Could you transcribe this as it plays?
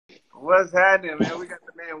What's happening, man? We got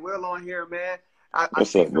the man Will on here, man. I What's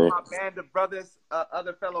see up, some of bro? my band of brothers,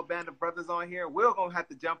 other fellow band of brothers on here. Will gonna have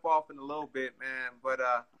to jump off in a little bit, man. But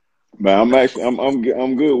Man,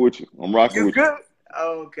 I'm good with you. I'm rocking it's with you. good.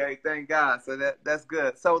 Okay, thank God. So that's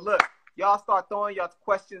good. So look, y'all start throwing y'all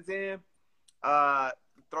questions in. Uh,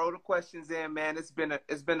 throw the questions in, man. It's been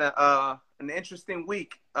an interesting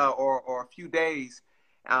week or a few days,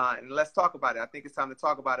 and let's talk about it. I think it's time to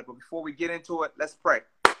talk about it. But before we get into it, let's pray.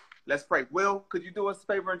 Let's pray. Will, could you do us a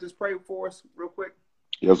favor and just pray for us real quick?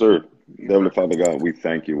 Yes, sir. Amen. Heavenly Father God, we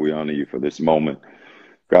thank you. We honor you for this moment.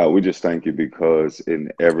 God, we just thank you because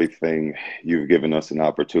in everything you've given us an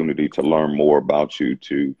opportunity to learn more about you,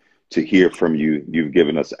 to hear from you. You've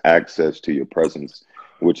given us access to your presence,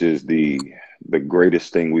 which is the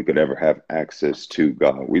greatest thing we could ever have access to,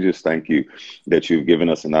 God. We just thank you that you've given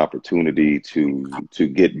us an opportunity to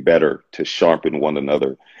get better, to sharpen one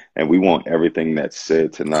another. And we want everything that's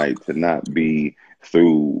said tonight to not be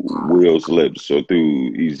through Will's lips or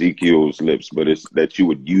through Ezekiel's lips, but it's that you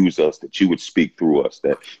would use us, that you would speak through us,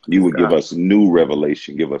 that you Yes, would give God. us new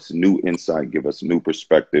revelation, give us new insight, give us new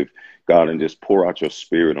perspective, God, and just pour out your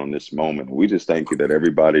spirit on this moment. We just thank you that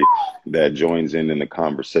everybody that joins in the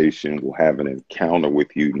conversation will have an encounter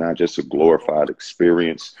with you, not just a glorified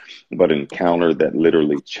experience, but an encounter that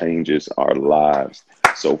literally changes our lives.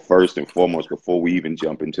 So first and foremost, before we even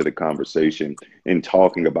jump into the conversation in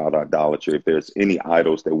talking about idolatry, if there's any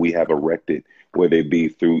idols that we have erected, whether it be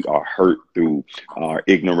through our hurt, through our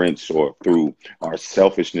ignorance, or through our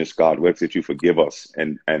selfishness, God, we ask that you forgive us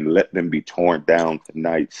and let them be torn down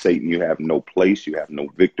tonight. Satan, you have no place, you have no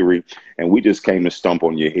victory. And we just came to stomp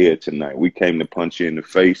on your head tonight. We came to punch you in the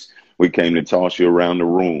face. We came to toss you around the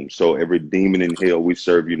room. So every demon in hell, we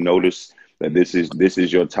serve you notice that this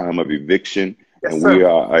is your time of eviction. Yes, And we sir.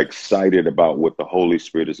 are excited about what the Holy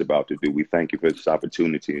Spirit is about to do. We thank you for this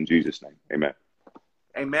opportunity in Jesus' name. Amen.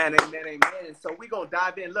 Amen, amen, amen. And so we're gonna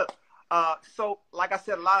dive in. Look, so like I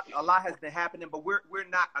said, a lot has been happening, but we're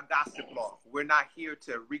not a gossip blog. We're not here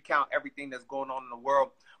to recount everything that's going on in the world.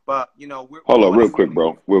 But we Hold on, want to real hear. quick,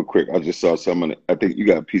 bro. Real quick. I just saw someone. I think you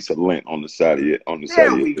got a piece of lint on the side of There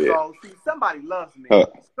your we head. go. See, somebody loves me. Uh,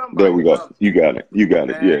 there Somebody we go. loves You me. got it. You got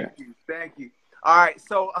it. Thank Yeah. you, thank you. All right,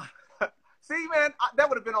 so see, man, that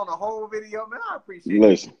would have been on the whole video, man. I appreciate you.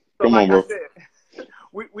 Listen. So, Come on, like I bro. said,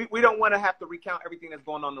 we don't want to have to recount everything that's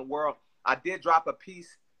going on in the world. I did drop a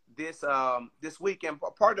piece this week, and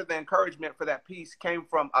part of the encouragement for that piece came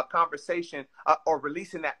from a conversation, or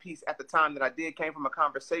releasing that piece at the time that I did came from a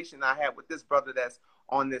conversation I had with this brother that's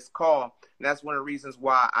on this call, and that's one of the reasons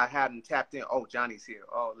why I hadn't tapped in. Oh, Johnny's here.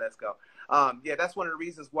 Oh, let's go. Yeah, that's one of the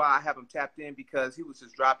reasons why I haven't tapped in, because he was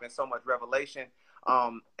just dropping so much revelation.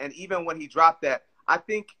 And even when he dropped that, I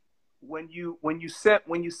think when you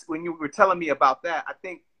were telling me about that, I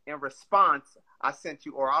think in response I sent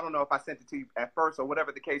you, or I don't know if I sent it to you at first or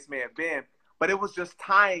whatever the case may have been, but it was just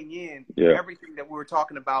tying in Yeah. everything that we were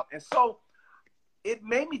talking about. And so it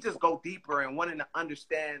made me just go deeper and wanting to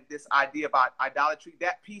understand this idea about idolatry.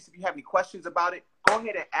 That piece, if you have any questions about it, go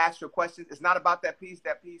ahead and ask your questions. It's not about that piece.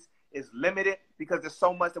 That piece is limited because there's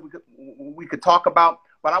so much that we could talk about.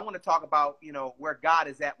 But I want to talk about, where God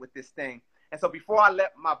is at with this thing. And so before I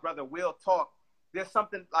let my brother Will talk, there's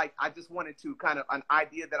something like I just wanted to kind of an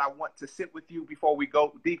idea that I want to sit with you before we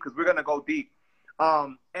go deep, because we're going to go deep.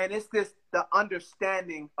 And it's the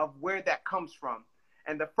understanding of where that comes from.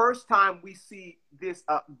 And the first time we see this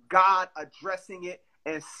God addressing it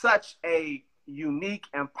in such a unique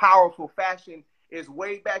and powerful fashion is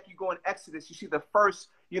way back. You go in Exodus, you see the first,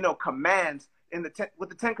 commands with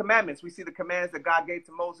the 10 commandments. We see the commands that God gave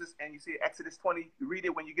to Moses, and you see Exodus 20. You read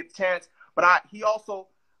it when you get the chance. But he also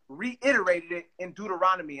reiterated it in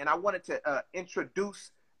Deuteronomy, and I wanted to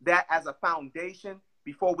introduce that as a foundation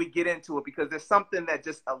before we get into it, because there's something that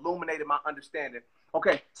just illuminated my understanding.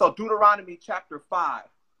 Okay, so Deuteronomy chapter 5.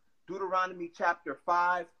 Deuteronomy chapter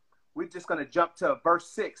 5. We're just going to jump to verse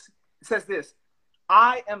 6. It says this: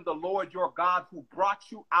 I am the Lord your God who brought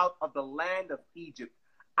you out of the land of Egypt,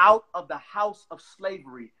 out of the house of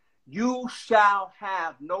slavery. You shall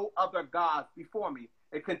have no other gods before me.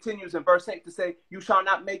 It continues in verse 8 to say, you shall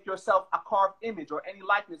not make yourself a carved image or any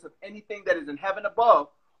likeness of anything that is in heaven above,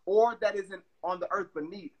 or that is on the earth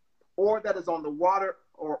beneath, or that is on the water,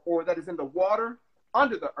 or that is in the water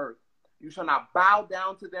under the earth. You shall not bow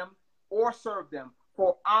down to them or serve them.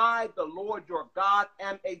 For I, the Lord your God,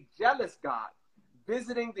 am a jealous God,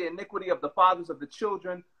 visiting the iniquity of the fathers of the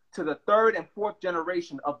children to the third and fourth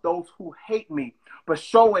generation of those who hate me, but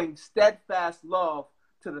showing steadfast love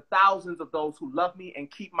to the thousands of those who love me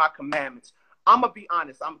and keep my commandments. I'm gonna be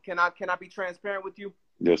honest. Can I be transparent with you?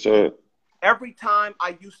 Yes, sir. every time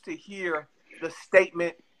I used to hear the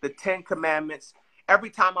statement, the 10 Commandments, every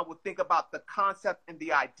time I would think about the concept and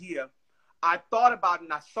the idea, I thought about it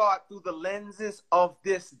and I saw it through the lenses of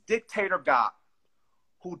this dictator God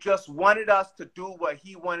who just wanted us to do what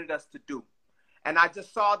he wanted us to do. And I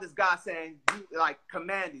just saw this guy saying, like,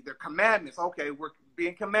 commanding, they're commandments. Okay, we're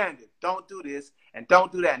being commanded. Don't do this and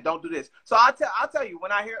don't do that and don't do this. So I'll tell you,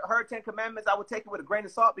 when I heard 10 Commandments, I would take it with a grain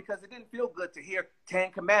of salt because it didn't feel good to hear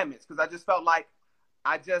 10 Commandments because I just felt like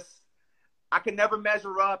I could never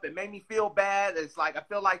measure up. It made me feel bad. It's like I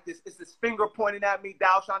feel like it's this finger pointing at me,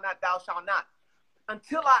 thou shalt not, thou shalt not.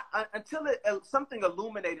 Until something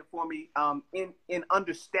illuminated for me in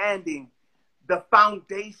understanding the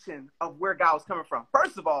foundation of where God was coming from.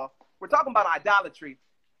 First of all, we're talking about idolatry.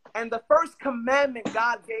 And the first commandment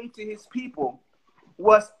God gave to his people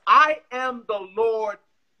was, I am the Lord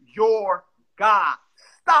your God.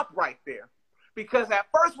 Stop right there. Because at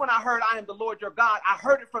first when I heard I am the Lord your God, I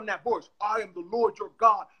heard it from that voice. I am the Lord your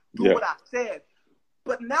God. Do what I said.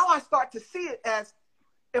 But now I start to see it as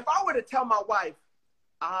if I were to tell my wife,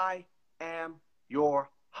 I am your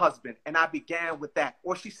husband. And I began with that.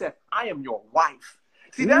 Or she said, I am your wife.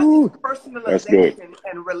 See, that's personalization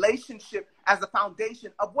and relationship as a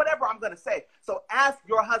foundation of whatever I'm going to say. So as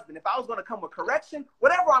your husband, if I was going to come with correction,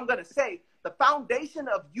 whatever I'm going to say, the foundation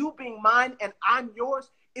of you being mine and I'm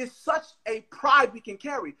yours is such a pride we can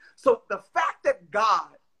carry. So the fact that God,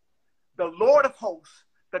 the Lord of hosts,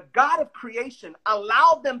 the God of creation,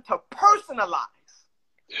 allowed them to personalize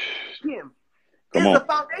him is the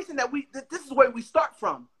foundation that this is where we start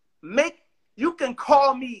from. You can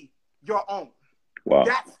call me your own. Wow.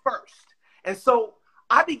 That's first. And so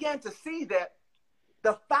I began to see that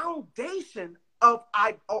the foundation of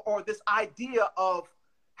this idea of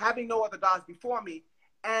having no other gods before me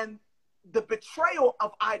and the betrayal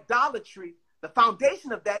of idolatry, the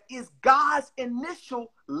foundation of that is God's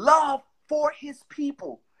initial love for his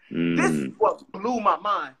people. This is what blew my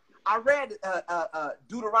mind. I read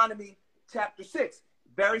Deuteronomy chapter 6,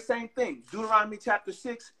 very same thing. Deuteronomy chapter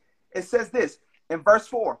 6, it says this in verse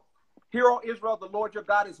 4. Hear, O Israel, the Lord your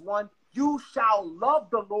God is one. You shall love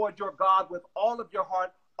the Lord your God with all of your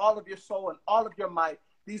heart, all of your soul, and all of your might.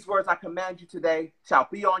 These words I command you today shall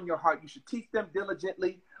be on your heart. You should teach them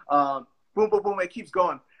diligently. Boom, boom, boom. It keeps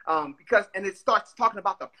going. And it starts talking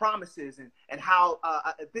about the promises and how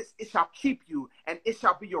it shall keep you and it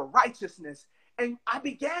shall be your righteousness. And I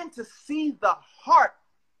began to see the heart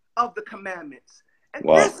of the commandments. And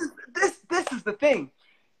this is the thing.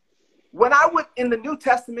 When I went in the New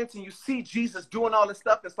Testament and you see Jesus doing all this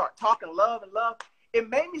stuff and start talking love, it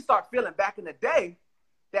made me start feeling back in the day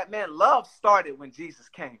that, man, love started when Jesus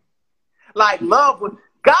came. Like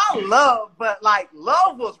God loved, but like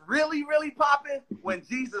love was really, really popping when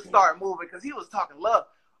Jesus started moving because he was talking love.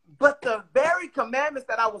 But the very commandments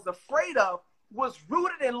that I was afraid of was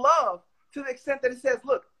rooted in love to the extent that it says,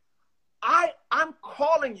 look, I'm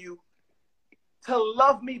calling you to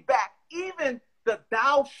love me back. Even the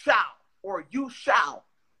thou shalt or you shall.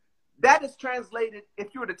 That is translated,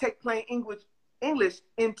 if you were to take plain English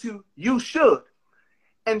into you should.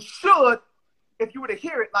 And should, if you were to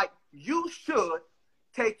hear it, like you should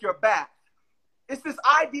take your bath. It's this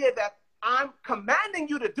idea that I'm commanding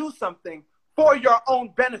you to do something for your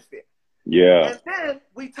own benefit. Yeah. And then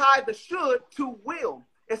we tie the should to will.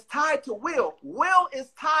 It's tied to will. Will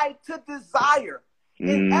is tied to desire.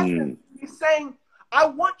 In essence, he's saying, I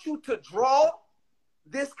want you to draw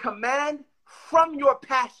this command from your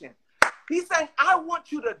passion. He's saying, I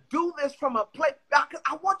want you to do this from a place.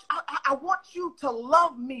 I want you to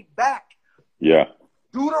love me back. Yeah.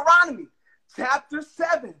 Deuteronomy chapter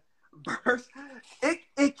 7, verse,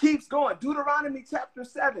 it keeps going. Deuteronomy chapter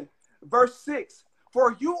 7, verse 6.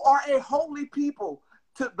 For you are a holy people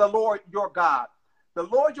to the Lord your God. The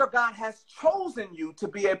Lord your God has chosen you to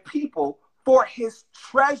be a people for his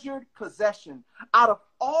treasured possession out of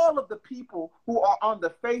all of the people who are on the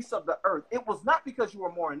face of the earth. It was not because you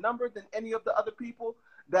were more in number than any of the other people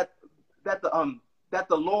that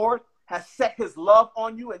the Lord has set his love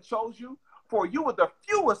on you and chose you. For you were the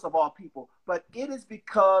fewest of all people, but it is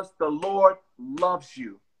because the Lord loves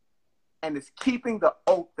you and is keeping the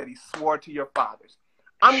oath that he swore to your fathers.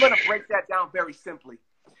 I'm going to break that down very simply.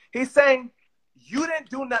 He's saying, you didn't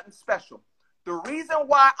do nothing special. The reason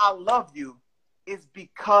why I love you is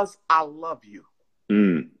because I love you.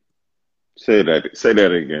 Say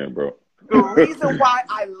that again, bro. The reason why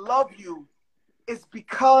I love you is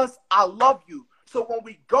because I love you. So when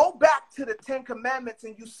we go back to the 10 Commandments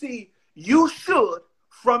and you see you should,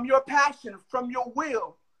 from your passion, from your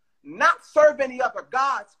will, not serve any other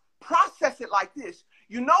gods, process it like this.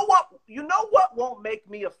 You know what? You know what won't make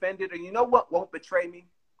me offended, or you know what won't betray me?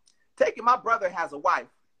 Take it. My brother has a wife.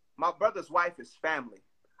 My brother's wife is family.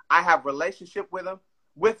 I have relationship with him,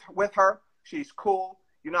 with her. She's cool.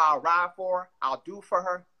 You know, I'll ride for her. I'll do for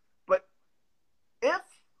her. But if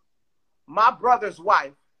my brother's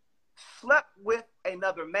wife slept with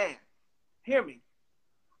another man, hear me,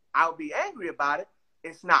 I'll be angry about it.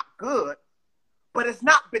 It's not good, but it's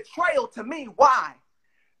not betrayal to me. Why?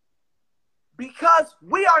 Because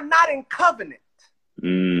we are not in covenant.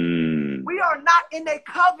 We are not in a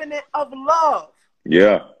covenant of love.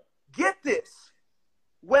 Yeah. Get this.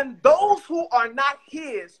 When those who are not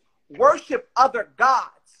his worship other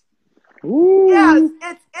gods, yes,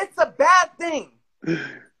 it's a bad thing.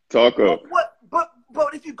 Talk up.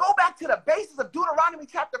 But if you go back to the basis of Deuteronomy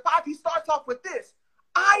chapter 5, he starts off with this.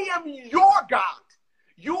 I am your God.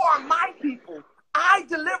 You are my people. I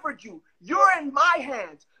delivered you. You're in my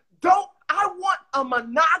hands. I want a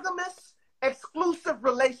monogamous, exclusive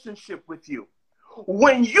relationship with you.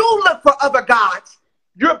 When you look for other gods,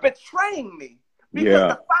 you're betraying me.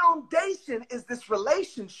 Because the foundation is this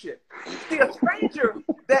relationship. See, a stranger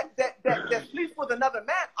that sleeps with another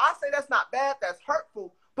man, I say that's not bad, that's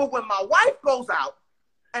hurtful. But when my wife goes out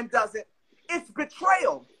and does it, it's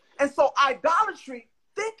betrayal. And so idolatry,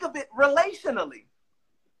 think of it relationally.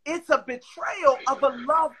 It's a betrayal of a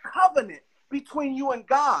love covenant between you and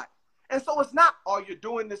God. And so it's not, oh, you're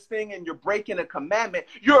doing this thing and you're breaking a commandment.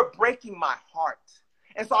 You're breaking my heart.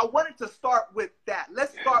 And so I wanted to start with that.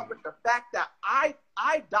 Let's start with the fact that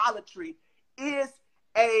idolatry is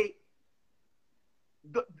the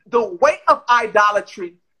weight of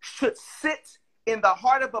idolatry should sit in the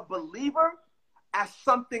heart of a believer as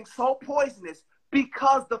something so poisonous,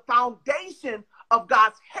 because the foundation of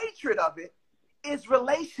God's hatred of it is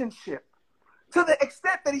relationship. To the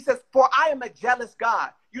extent that he says, for I am a jealous God.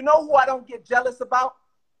 You know who I don't get jealous about?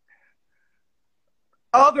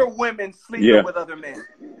 Other women sleeping with other men.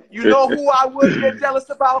 You know who I would get jealous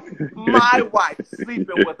about? My wife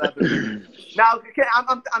sleeping with other men. Now,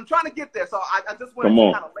 I'm trying to get there, so I just want to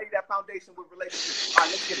kind of lay that foundation with relationships. All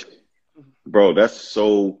right, let's get it. Bro, that's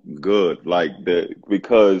so good.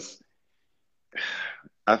 Because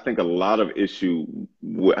I think a lot of issue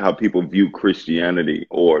with how people view Christianity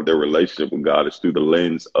or their relationship with God is through the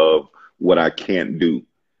lens of what I can't do.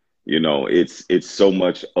 You know, it's so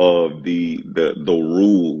much of the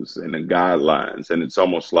rules and the guidelines, and it's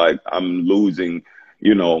almost like I'm losing,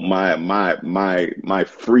 you know, my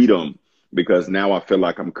freedom, because now I feel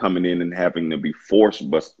like I'm coming in and having to be forced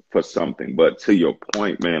for something. But to your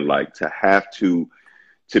point, man, like to have to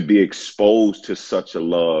be exposed to such a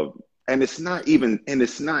love, and it's not even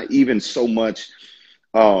so much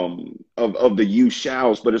of the you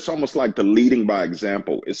shalls, but it's almost like the leading by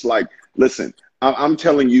example. It's like, listen, I'm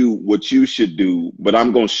telling you what you should do, but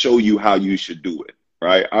I'm going to show you how you should do it,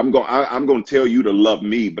 right? I'm going to tell you to love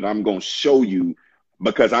me, but I'm going to show you,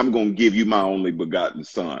 because I'm going to give you my only begotten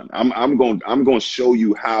son. I'm going to show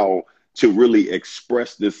you how to really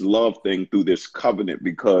express this love thing through this covenant,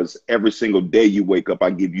 because every single day you wake up, I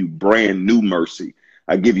give you brand new mercy.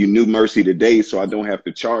 I give you new mercy today, so I don't have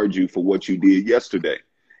to charge you for what you did yesterday.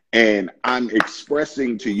 And I'm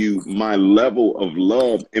expressing to you my level of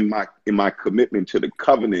love in my commitment to the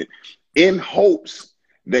covenant, in hopes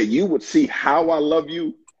that you would see how I love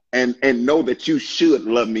you and know that you should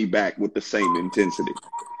love me back with the same intensity.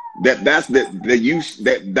 That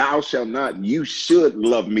thou shalt not, you should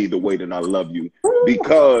love me the way that I love you,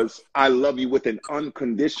 because I love you with an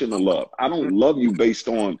unconditional love. I don't love you based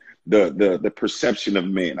on the perception of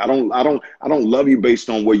men. I don't love you based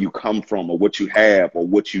on where you come from or what you have or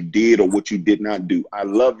what you did or what you did not do. I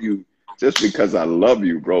love you just because I love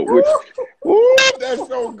you, bro. That's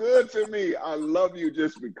so good to me. I love you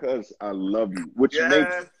just because I love you, which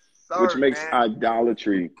makes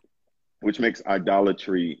idolatry,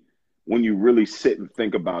 when you really sit and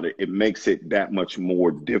think about it, it makes it that much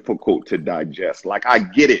more difficult to digest. Like, I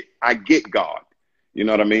get it. I get God. You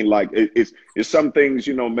know what I mean? Like, it's some things,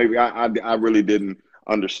 you know, maybe I really didn't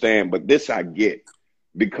understand, but this I get.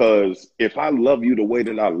 Because if I love you the way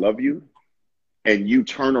that I love you, and you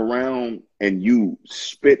turn around and you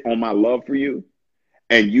spit on my love for you,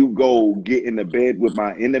 and you go get in the bed with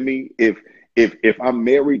my enemy, if I'm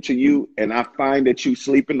married to you and I find that you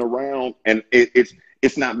sleeping around, and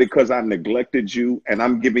it's not because I neglected you and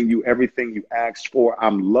I'm giving you everything you asked for.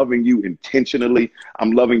 I'm loving you intentionally.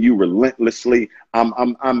 I'm loving you relentlessly.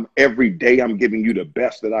 I'm every day I'm giving you the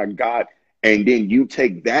best that I got. And then you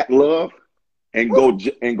take that love and go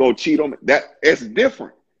cheat on me. That it's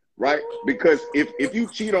different, right? Because if you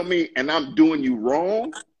cheat on me and I'm doing you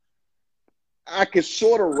wrong, I can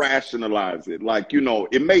sort of rationalize it. Like,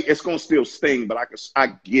 it's gonna still sting, but I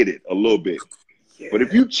get it a little bit. Yeah. But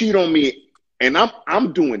if you cheat on me and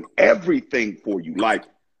I'm doing everything for you, like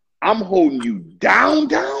I'm holding you down.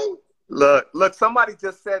 Look, somebody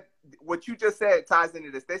just said what you just said ties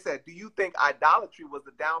into this. They said, do you think idolatry was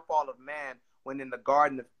the downfall of man when in the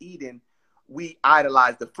Garden of Eden we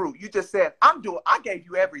idolized the fruit? You just said, I gave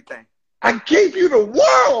you everything. I gave you the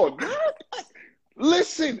world.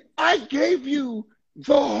 Listen, I gave you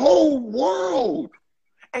the whole world.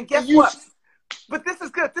 And guess what? But this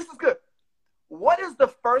is good. This is good. What is the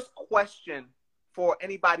first question for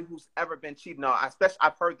anybody who's ever been cheated on? Especially,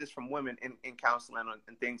 I've heard this from women in counseling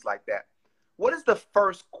and things like that. What is the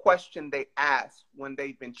first question they ask when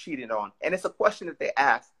they've been cheated on? And it's a question that they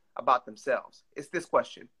ask about themselves. It's this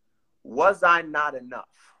question: was I not enough?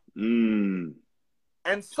 Mm.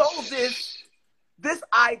 And so this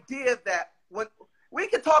idea that when we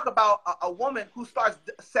can talk about a woman who starts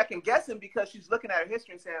second guessing because she's looking at her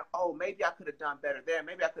history and saying, oh, maybe I could have done better there.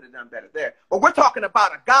 Maybe I could have done better there. But we're talking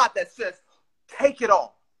about a God that says, take it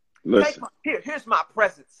all. Here's my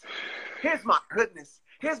presence. Here's my goodness.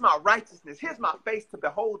 Here's my righteousness. Here's my face to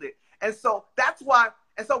behold it. And so that's why.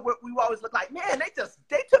 And so we always look like, man,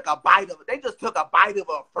 they took a bite of it. They just took a bite of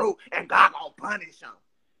a fruit and God gonna punish them.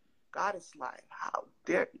 God is like, how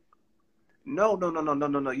dare you? No.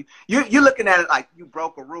 You're looking at it like you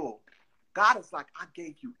broke a rule. God is like, I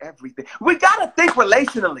gave you everything. We got to think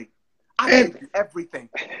relationally. I gave you everything.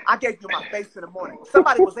 I gave you my face in the morning.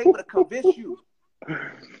 Somebody was able to convince you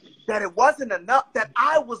that it wasn't enough, that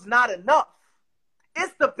I was not enough.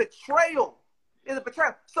 It's the betrayal. It's a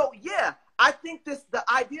betrayal. So, yeah, I think the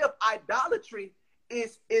idea of idolatry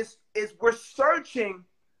is we're searching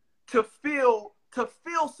to feel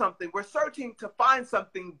something. We're searching to find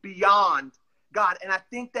something beyond God. And I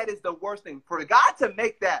think that is the worst thing. For God to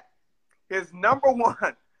make that his number one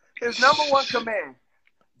command,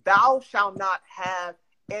 thou shalt not have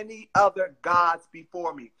any other gods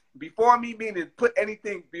before me. Before me meaning put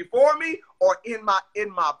anything before me or in my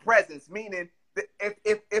presence, meaning that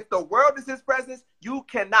if the world is his presence, you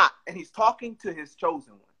cannot. And he's talking to his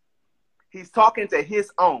chosen one. He's talking to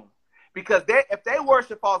his own. Because if they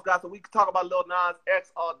worship false gods, so we can talk about Lil Nas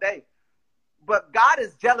X all day, but God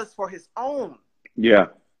is jealous for his own. Yeah.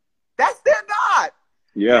 That's their God.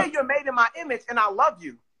 Yeah. You're made in my image and I love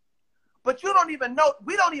you. But you don't even know,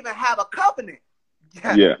 we don't even have a covenant.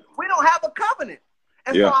 Yeah. We don't have a covenant.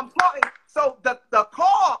 And so I'm talking, so the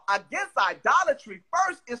call against idolatry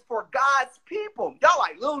first is for God's people. Y'all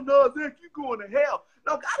like, Lil Nas X, you going to hell.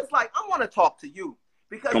 No, God is like, I want to talk to you.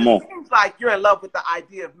 Because it seems like you're in love with the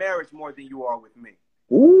idea of marriage more than you are with me.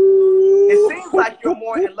 Ooh. It seems like you're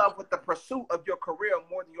more in love with the pursuit of your career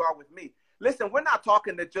more than you are with me. Listen, we're not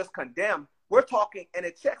talking to just condemn. We're talking, and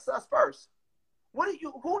it checks us first. Who do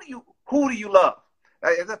you love?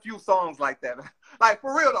 There's a few songs like that. Like,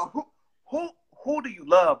 for real though, who do you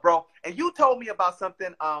love, bro? And you told me about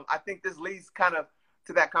something. I think this leads kind of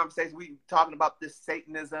to that conversation. We talking about this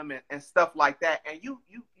Satanism and stuff like that. And you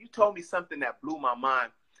told me something that blew my mind.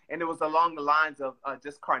 And it was along the lines of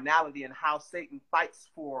just carnality and how Satan fights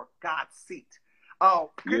for God's seat.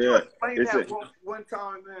 Could you explain that one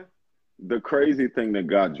time, man? The crazy thing that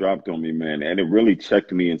God dropped on me, man, and it really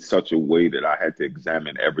checked me in such a way that I had to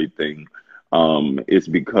examine everything, is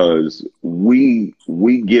because we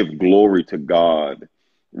give glory to God.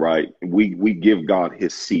 Right. We give God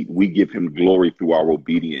his seat. We give him glory through our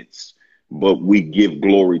obedience, but we give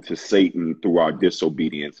glory to Satan through our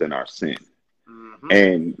disobedience and our sin. Mm-hmm.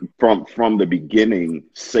 And from the beginning,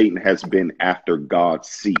 Satan has been after God's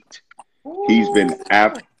seat. Ooh. He's been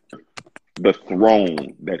after the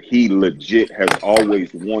throne that he legit has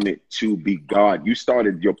always wanted to be God. You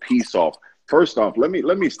started your piece off. First off, let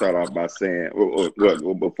me start off by saying,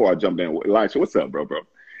 before I jump in, Elisha, what's up, bro?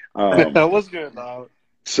 What's good, dog?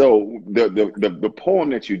 So the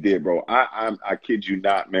poem that you did, bro, I kid you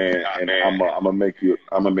not, man, and I'm gonna make you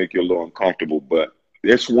a little uncomfortable, but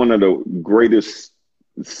it's one of the greatest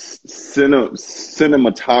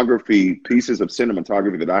cinematography pieces of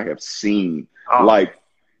cinematography that I have seen. Oh. Like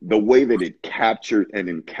the way that it captured and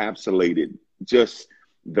encapsulated just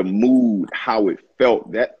the mood, how it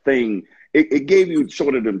felt. That thing, it gave you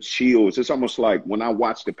sort of them chills. It's almost like when I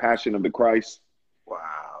watched The Passion of the Christ.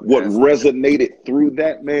 Wow. What resonated through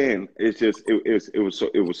that, man, it's just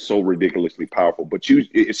it was so ridiculously powerful. But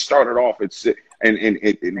it started off and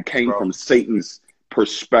it came from Satan's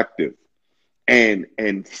perspective, and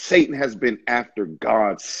Satan has been after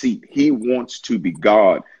God's seat. He wants to be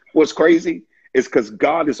God. What's crazy is because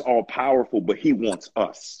God is all powerful, but he wants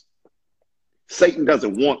us. Satan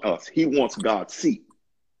doesn't want us. He wants God's seat.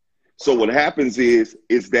 So what happens is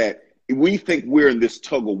that we think we're in this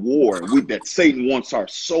tug of war, and that Satan wants our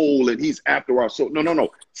soul and he's after our soul. No, no, no.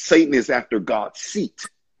 Satan is after God's seat.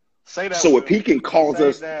 Say that, so Will. If he can cause Say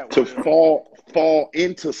us that, to Will. fall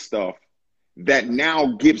into stuff that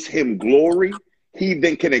now gives him glory, he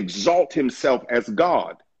then can exalt himself as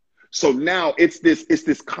God. So now it's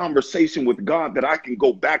this conversation with God that I can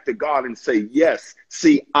go back to God and say, yes,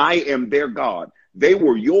 see, I am their God. They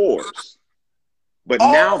were yours, but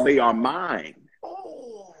now they are mine.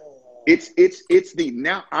 It's the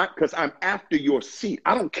now, because I'm after your seat.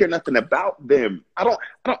 I don't care nothing about them. I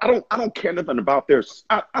don't care nothing about their.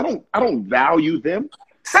 I don't value them.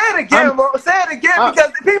 Say it again, bro. Say it again,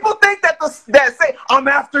 because people think that say I'm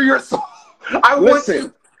after your soul.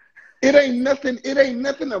 Listen, it ain't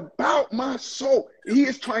nothing about my soul. He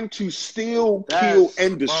is trying to steal, kill,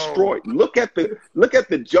 and destroy. Look at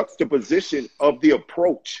the juxtaposition of the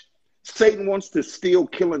approach. Satan wants to steal,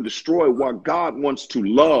 kill, and destroy, while God wants to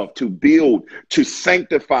love, to build, to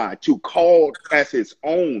sanctify, to call as his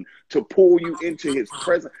own, to pull you into his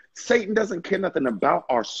presence. Satan doesn't care nothing about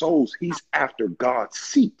our souls. He's after God's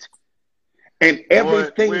seat. And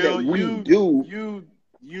everything that we do.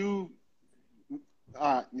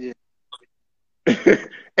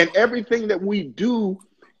 And everything that we do,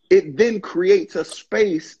 it then creates a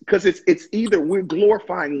space, because it's either we're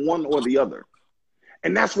glorifying one or the other.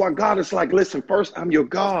 And that's why God is like, listen, first, I'm your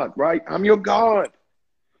God, right? I'm your God.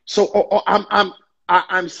 So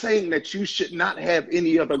I'm saying that you should not have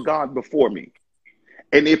any other God before me.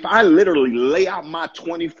 And if I literally lay out my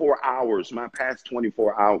 24 hours, my past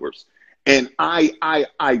 24 hours, and I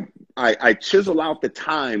chisel out the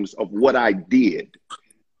times of what I did,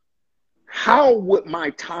 how would my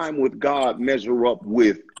time with God measure up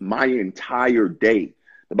with my entire day?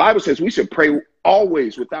 The Bible says we should pray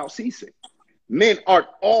always without ceasing. Men are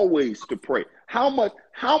always to pray. How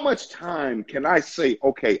much time can I say,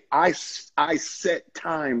 okay, I set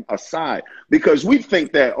time aside? Because we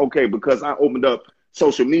think that, okay, because I opened up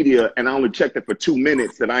social media and I only checked it for 2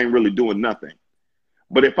 minutes, that I ain't really doing nothing.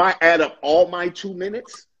 But if I add up all my 2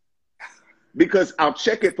 minutes, because I'll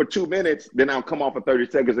check it for 2 minutes, then I'll come off for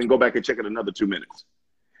 30 seconds and go back and check it another 2 minutes.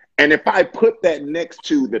 And if I put that next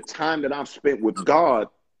to the time that I've spent with God,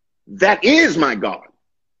 that is my God.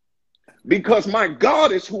 Because my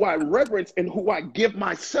God is who I reverence and who I give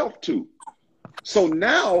myself to. So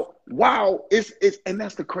now, wow, and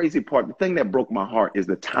that's the crazy part. The thing that broke my heart is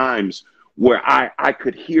the times where I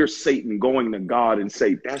could hear Satan going to God and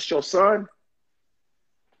say, that's your son?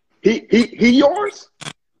 He yours?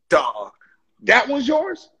 Dog. That was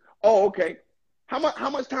yours? Oh, okay. How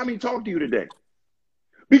much time he talked to you today?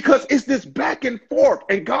 Because it's this back and forth.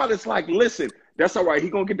 And God is like, listen, that's all right.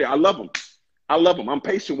 He gonna get there. I love him. I'm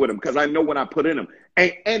patient with him because I know what I put in him.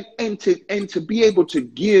 And to be able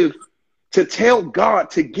to tell God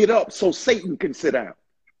to get up so Satan can sit down.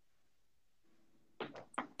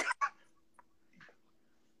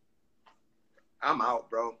 I'm out,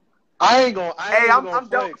 bro. I'm done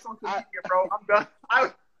with social media, bro. I'm done.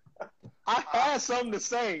 I had something to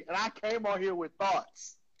say, and I came on here with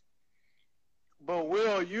thoughts. But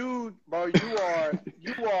Will, you are in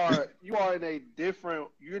a different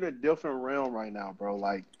realm right now, bro.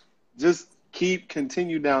 Like, just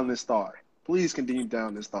continue down this thought. Please continue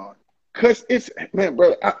down this thought. Cause man,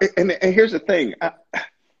 bro. And here's the thing.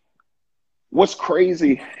 What's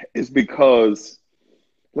crazy is because,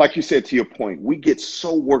 like you said, to your point, we get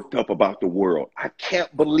so worked up about the world. I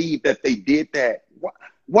can't believe that they did that.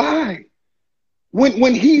 Why?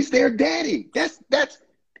 When he's their daddy,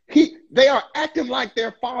 they are acting like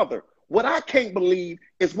their father. What I can't believe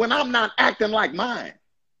is when I'm not acting like mine.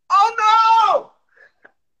 Oh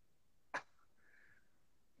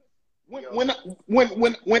no! When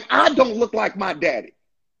I don't look like my daddy,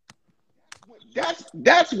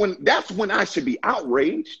 that's when I should be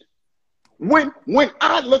outraged. When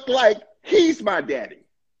I look like he's my daddy.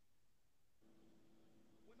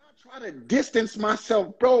 When I try to distance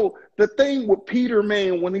myself, bro, the thing with Peter,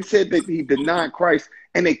 man, when he said that he denied Christ,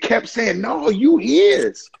 and they kept saying, no, you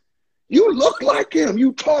his. You look like him.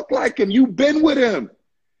 You talk like him. You've been with him.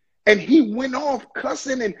 And he went off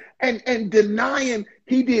cussing and denying.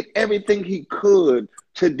 He did everything he could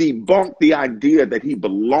to debunk the idea that he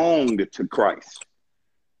belonged to Christ.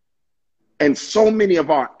 And so many of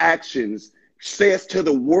our actions says to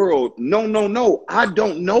the world, no, I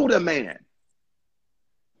don't know the man.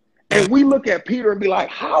 And we look at Peter and be like,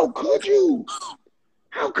 how could you?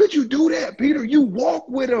 How could you do that, Peter? You walk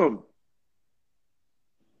with him.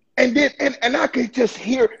 And then, and I could just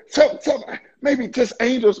hear some maybe just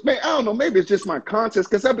angels, I don't know, maybe it's just my conscience,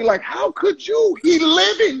 because I'd be like, how could you? He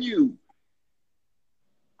live in you.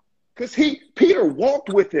 Because Peter walked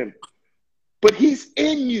with him, but he's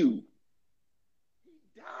in you. He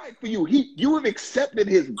died for you. You have accepted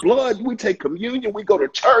his blood. We take communion. We go to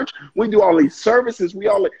church. We do all these services.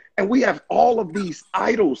 And we have all of these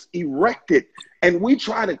idols erected. And we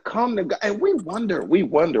try to come to God. And we wonder.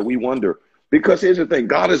 Because here's the thing.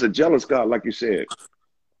 God is a jealous God, like you said.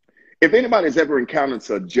 If anybody's ever encountered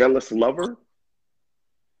a jealous lover,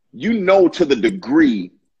 you know to the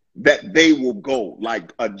degree that they will go.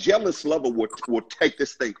 Like a jealous lover will take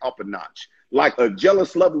this thing up a notch. Like a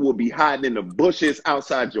jealous lover will be hiding in the bushes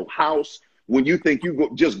outside your house when you think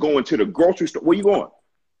just going to the grocery store. Where you going?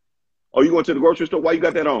 Oh, you going to the grocery store? Why you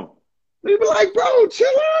got that on? They be like, bro, chill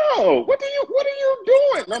out. What are you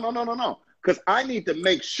doing? No. Because I need to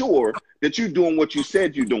make sure that you're doing what you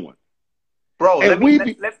said you're doing. Bro, let me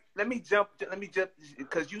jump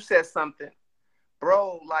because you said something.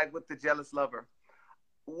 Bro, like with the jealous lover.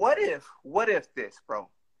 What if this, bro?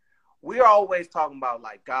 We are always talking about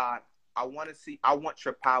like, God, I want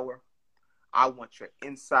your power. I want your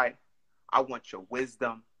insight. I want your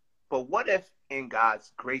wisdom. But what if in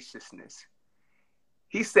God's graciousness,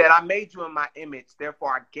 he said, I made you in my image.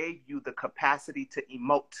 Therefore, I gave you the capacity to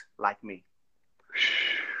emote like me.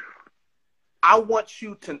 I want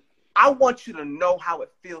you to know how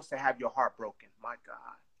it feels to have your heart broken. My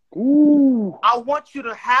God. Ooh. I want you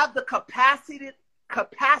to have the capacity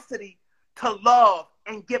to love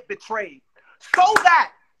and get betrayed, so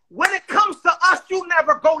that when it comes to us, you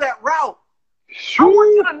never go that route. I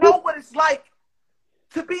want you to know what it's like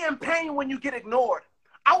to be in pain when you get ignored.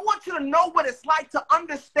 I want you to know what it's like to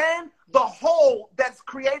understand the hole that's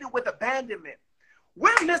created with abandonment.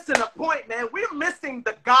 We're missing a point, man. We're missing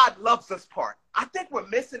the God loves us part. I think we're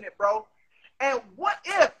missing it, bro. And what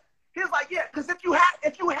if, he's like, yeah, because if you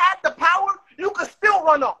had the power, you could still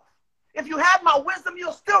run off. If you have my wisdom,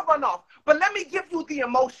 you'll still run off. But let me give you the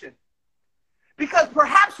emotion. Because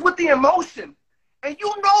perhaps with the emotion, and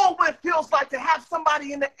you know what it feels like to have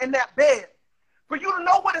somebody in that bed, for you to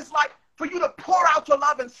know what it's like, for you to pour out your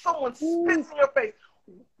love and someone spits in your face,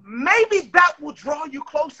 maybe that will draw you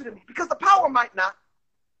closer to me. Because the power might not.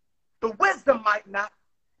 The wisdom might not.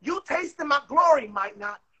 You tasting my glory might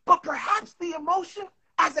not. But perhaps the emotion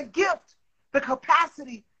as a gift, the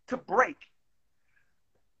capacity to break.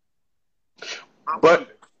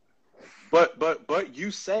 But you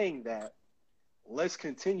saying that, let's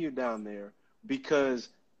continue down there, because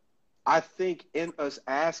I think in us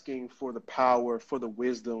asking for the power, for the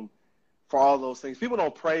wisdom, for all those things, people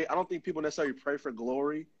don't pray. I don't think people necessarily pray for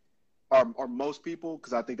glory, or most people,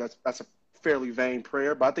 because I think that's a fairly vain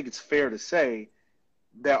prayer. But I think it's fair to say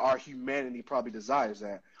that our humanity probably desires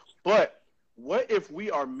that. But what if we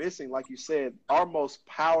are missing, like you said, our most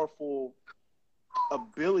powerful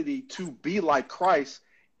ability to be like Christ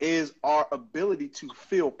is our ability to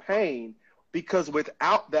feel pain, because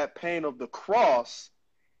without that pain of the cross,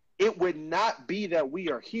 it would not be that we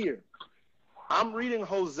are here. I'm reading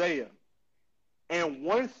Hosea, and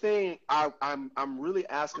one thing I'm really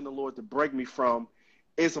asking the Lord to break me from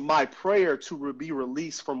is my prayer to be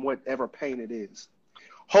released from whatever pain it is.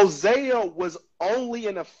 Hosea was only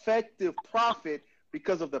an effective prophet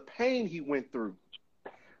because of the pain he went through.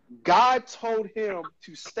 God told him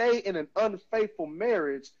to stay in an unfaithful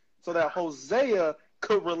marriage so that Hosea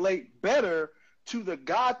could relate better to the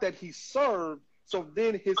God that he served, so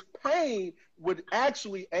then his pain would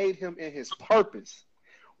actually aid him in his purpose.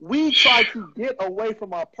 We try to get away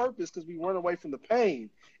from our purpose because we run away from the pain.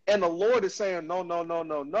 And the Lord is saying,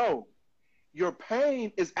 no. Your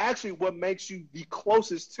pain is actually what makes you the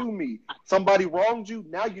closest to me. Somebody wronged you,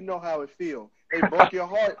 now you know how it feels. They broke your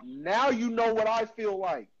heart, now you know what I feel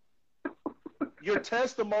like. Your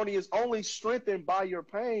testimony is only strengthened by your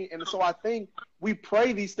pain. And so I think we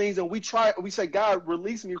pray these things and we say, God,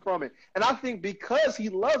 release me from it. And I think because he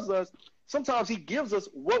loves us, sometimes he gives us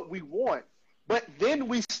what we want, but then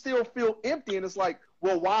we still feel empty. And it's like,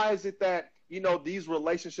 well, why is it that, these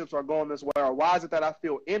relationships are going this way? Or why is it that I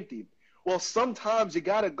feel empty? Well, sometimes you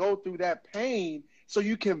got to go through that pain so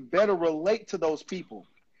you can better relate to those people.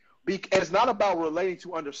 It's not about relating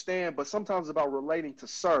to understand, but sometimes it's about relating to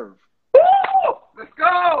serve. Let's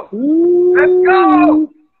go. Let's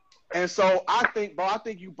go. And so I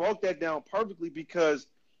think you broke that down perfectly, because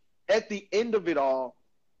at the end of it all,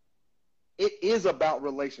 it is about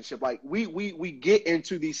relationship. Like we get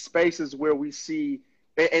into these spaces where we see,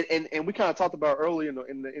 and we kind of talked about earlier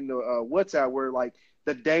in the WhatsApp, where like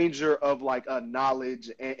the danger of like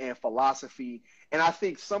knowledge and philosophy. And I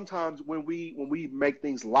think sometimes when we make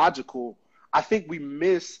things logical, I think we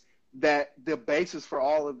miss that the basis for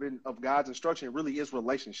all of God's instruction really is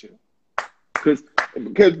relationship.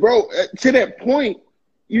 Because bro, to that point,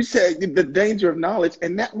 You said the danger of knowledge,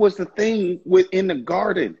 and that was the thing within the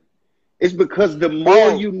garden. It's because the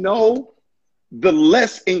more you know, the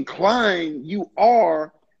less inclined you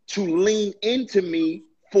are to lean into me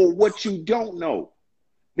for what you don't know.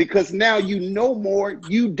 Because now you know more,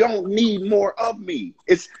 you don't need more of me.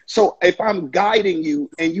 It's so if I'm guiding you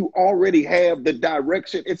and you already have the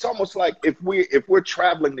direction, it's almost like if we're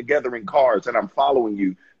traveling together in cars and I'm following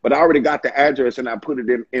you, but I already got the address and I put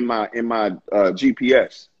it in my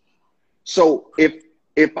GPS. So if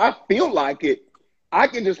I feel like it, I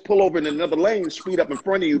can just pull over in another lane, speed up in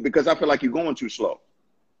front of you because I feel like you're going too slow.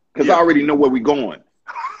 Because I already know where we're going.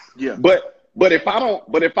 Yeah. But if I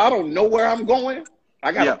don't know where I'm going,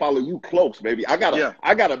 I gotta follow you close, baby. I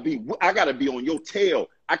gotta be on your tail.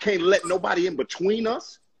 I can't let nobody in between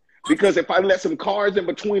us, because if I let some cars in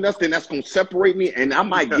between us, then that's gonna separate me, and I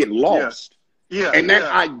might get lost. And that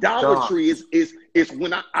idolatry is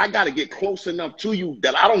when I gotta get close enough to you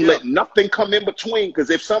that I don't let nothing come in between. Because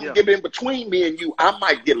if something get in between me and you, I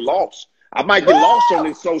might get lost. I might get lost on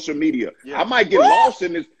this social media. I might get lost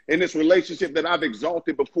in this relationship that I've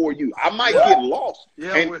exalted before you. I might get lost.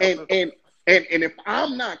 And if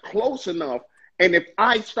I'm not close enough, and if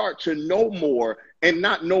I start to know more and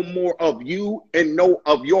not know more of you and know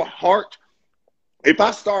of your heart, if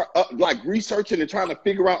I start like researching and trying to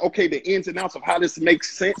figure out, okay, the ins and outs of how this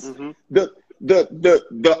makes sense, the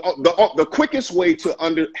quickest way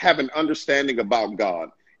to have an understanding about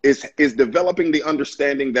God is developing the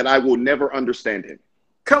understanding that I will never understand him.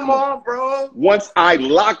 Come on, bro. Once I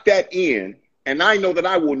lock that in, and I know that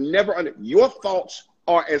I will never your thoughts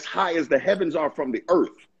are as high as the heavens are from the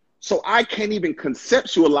earth. So I can't even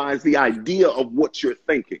conceptualize the idea of what you're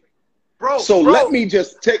thinking. Bro, let me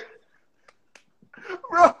just take...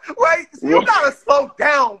 Bro, wait, you gotta slow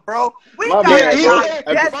down, bro. Listen,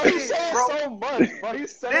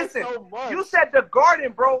 you said the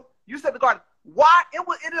garden, bro. You said the garden. Why?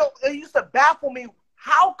 It used to baffle me.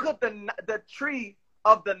 How could the tree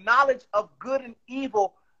of the knowledge of good and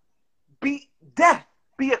evil be death,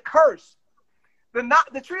 be a curse?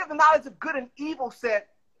 The tree of the knowledge of good and evil said,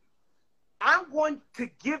 I'm going to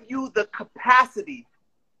give you the capacity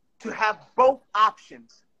to have both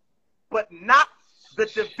options, but not the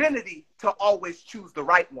divinity to always choose the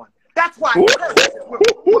right one. That's why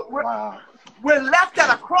we're left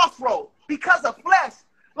at a crossroad because of flesh.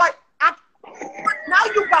 Like, now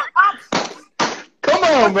you got options. Come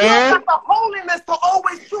on, man. You got the holiness to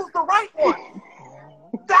always choose the right one.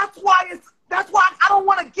 That's why I don't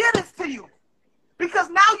want to give this to you. Because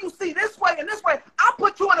now you see this way and this way. I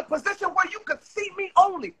put you in a position where you could see me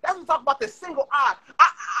only. That's what I'm talking about, this single eye.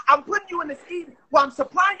 I'm putting you in this Eden where I'm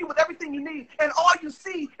supplying you with everything you need. And all you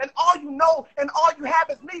see and all you know and all you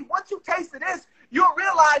have is me. Once you taste of this, you'll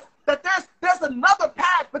realize that there's another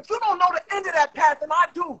path, but you don't know the end of that path, and I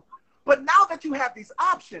do. But now that you have these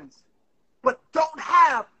options, but don't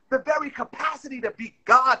have the very capacity to be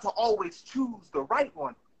God to always choose the right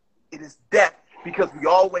one, it is death. Because we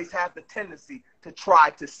always have the tendency to try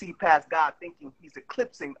to see past God, thinking he's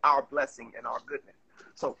eclipsing our blessing and our goodness.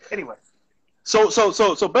 So anyway. So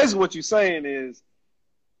basically what you're saying is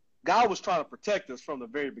God was trying to protect us from the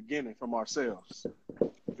very beginning, from ourselves.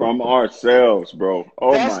 From ourselves, bro.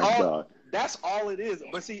 Oh my God. That's all it is.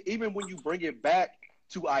 But see, even when you bring it back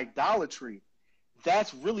to idolatry,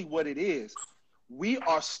 that's really what it is. We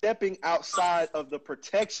are stepping outside of the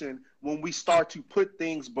protection when we start to put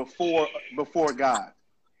things before God.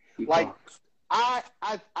 Like I'm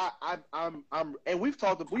and we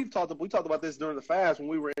talked about this during the fast when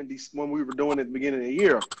we were doing it at the beginning of the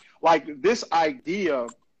year. Like this idea,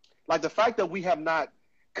 like the fact that we have not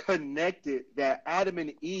connected that Adam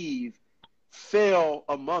and Eve fell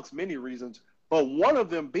amongst many reasons, but one of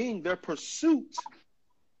them being their pursuit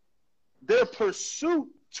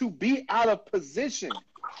to be out of position.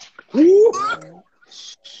 They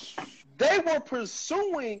were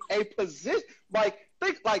pursuing a position.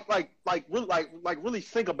 Really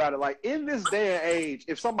think about it. Like in this day and age,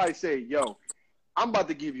 if somebody said, "Yo, I'm about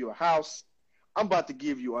to give you a house, I'm about to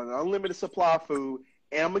give you an unlimited supply of food,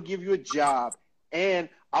 and I'm gonna give you a job, and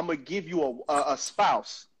I'm gonna give you a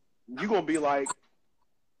spouse," you're gonna be like,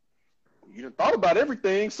 "You done thought about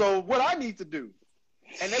everything. So what I need to do?"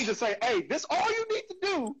 And they just say, "Hey, this all you need to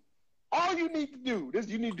do. All you need to do. This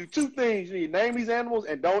you need to do two things. You need to name these animals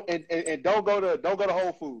and don't go to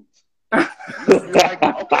Whole Foods." You'll be like,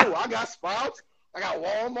 "Okay, well, I got Sprouts, I got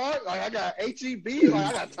Walmart, like I got HEB, like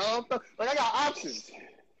I got Tom, like I got options."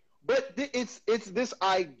 But it's this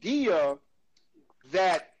idea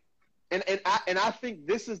that, and I think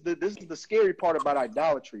this is the scary part about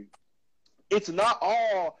idolatry. It's not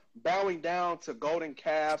all bowing down to golden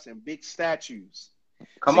calves and big statues.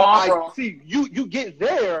 Come on, bro. See, you get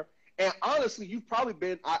there, and honestly, you've probably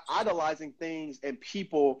been idolizing things and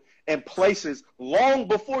people and places long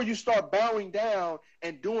before you start bowing down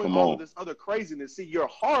and doing all of this other craziness. See, your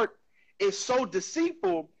heart is so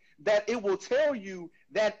deceitful that it will tell you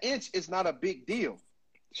that inch is not a big deal.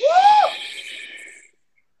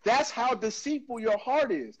 That's how deceitful your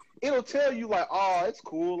heart is. It'll tell you like, oh, it's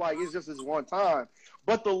cool, like it's just this one time.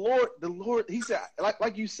 But the Lord, he said,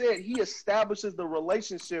 like you said, he establishes the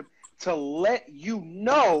relationship to let you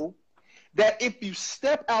know that if you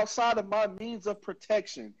step outside of my means of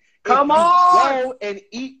protection, come if you on, go and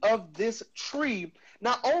eat of this tree,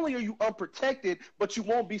 not only are you unprotected, but you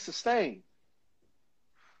won't be sustained.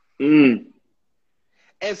 Mm.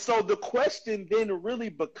 And so the question then really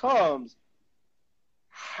becomes,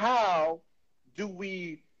 how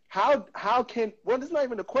can, well, it's not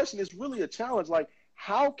even a question, it's really a challenge. Like,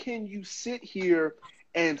 how can you sit here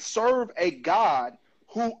and serve a God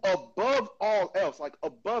who above all else, like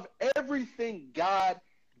above everything God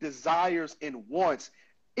desires and wants,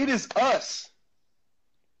 it is us.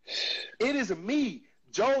 It is me.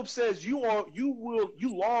 Job says you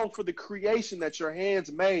long for the creation that your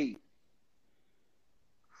hands made.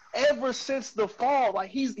 Ever since the fall, like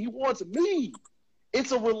he wants me.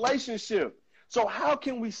 It's a relationship. So how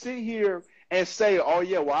can we sit here and say, oh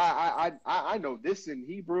yeah, well I know this in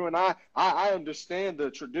Hebrew, and I understand the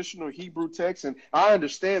traditional Hebrew text, and I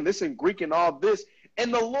understand this in Greek and all this,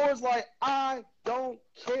 and the Lord's like, I don't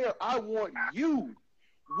care. I want you.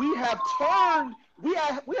 We have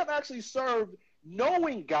actually served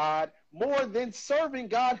knowing God more than serving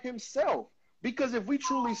God himself. Because if we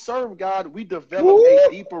truly serve God, we develop a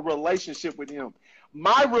deeper relationship with him.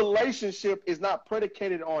 My relationship is not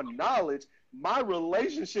predicated on knowledge. My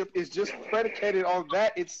relationship is just predicated on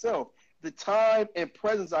that itself. The time and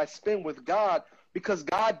presence I spend with God, because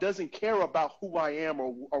God doesn't care about who I am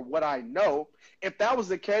or what I know. If that was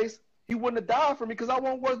the case, he wouldn't have died for me, because I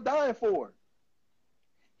wasn't worth dying for.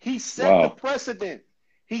 He set the precedent.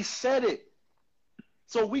 He said it.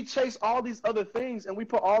 So we chase all these other things, and we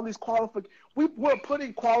put all these we're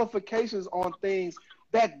putting qualifications on things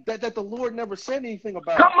that the Lord never said anything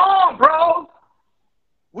about. Come on, bro.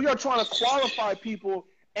 We are trying to qualify people,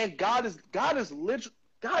 and God is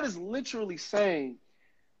literally saying,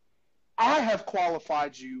 I have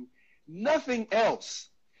qualified you, nothing else.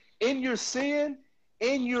 In your sin,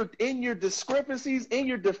 in your discrepancies, in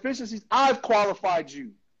your deficiencies, I've qualified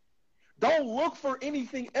you. Don't look for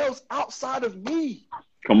anything else outside of me.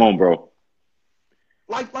 Come on, bro.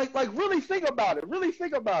 Like really think about it. Really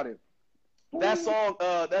think about it. That song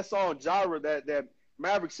Gyra that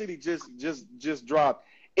Maverick City just dropped.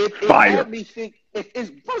 It had me think.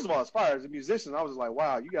 First of all, as far as a musician, I was like,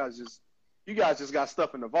 wow, you guys just got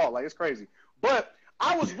stuff in the vault. Like, it's crazy. But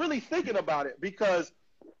I was really thinking about it, because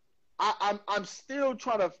I'm still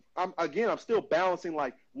I'm still balancing,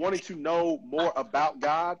 like, wanting to know more about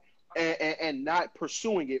God and not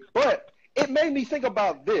pursuing it. But it made me think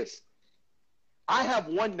about this. I have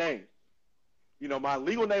one name. You know, my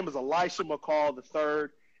legal name is Elisha McCall III,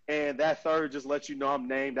 and that third just lets you know I'm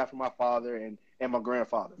named after my father and my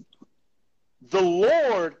grandfather. The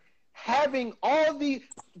Lord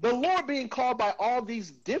being called by all these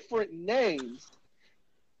different names,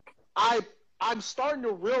 I'm starting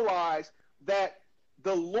to realize that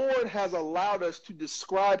the Lord has allowed us to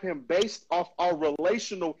describe him based off our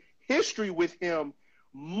relational history with him,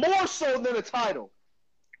 more so than a title.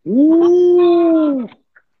 Ooh.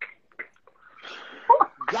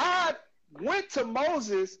 God went to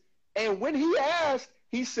Moses, and when he asked,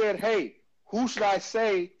 he said, hey, who should I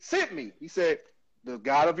say sent me? He said, the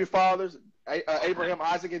God of your fathers, Abraham,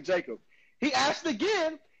 Isaac, and Jacob. He asked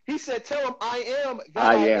again. He said, tell him I am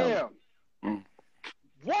that I am.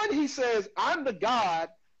 One, he says, I'm the God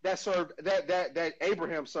that served, that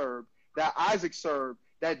Abraham served, that Isaac served,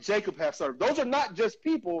 that Jacob has served. Those are not just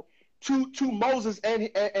people to Moses and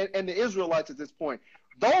the Israelites at this point.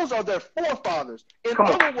 Those are their forefathers. In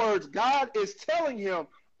other words, God is telling him,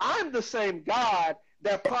 I'm the same God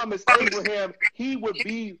that promised Abraham he would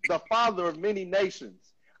be the father of many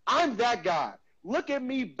nations. I'm that God. Look at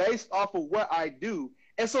me based off of what I do.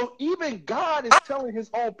 And so even God is telling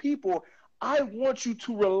his own people, I want you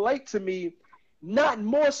to relate to me, not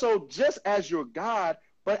more so just as your God,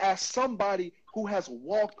 but as somebody who has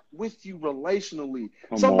walked with you relationally,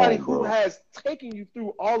 somebody who has taken you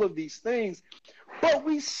through all of these things. But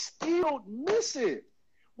we still miss it.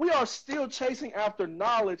 We are still chasing after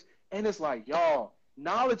knowledge, and it's like, y'all,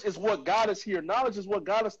 knowledge is what got us here. Knowledge is what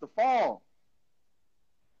got us to fall.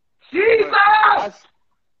 Jesus!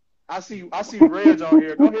 I see Reg on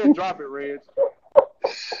here. Go ahead and drop it, Reg.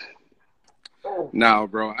 No,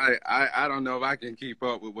 bro. I don't know if I can keep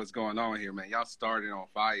up with what's going on here, man. Y'all started on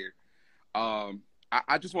fire.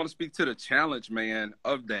 I just want to speak to the challenge, man,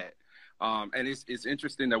 of that. And it's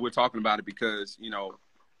interesting that we're talking about it because, you know,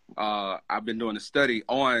 I've been doing a study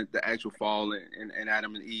on the actual fall and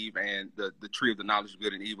Adam and Eve and the tree of the knowledge of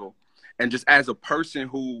good and evil. And just as a person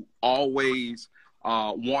who always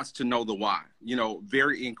wants to know the why, you know,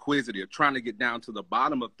 very inquisitive, trying to get down to the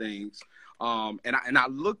bottom of things. And I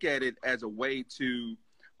look at it as a way to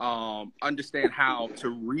understand how to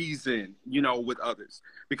reason, you know, with others.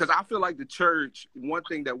 Because I feel like the church, one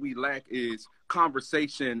thing that we lack is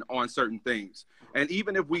conversation on certain things. And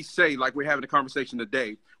even if we say, like we're having a conversation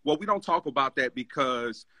today, well, we don't talk about that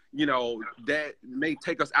because, you know, that may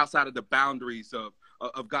take us outside of the boundaries of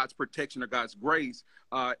God's protection or God's grace.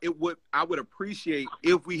 I would appreciate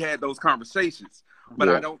if we had those conversations. But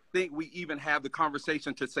I don't think we even have the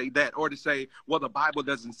conversation to say that, or to say, well, the Bible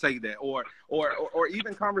doesn't say that, or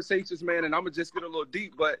even conversations, man. And I'm gonna just get a little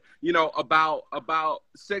deep, but you know, about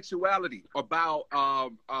sexuality, about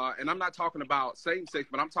and I'm not talking about same sex,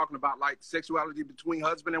 but I'm talking about like sexuality between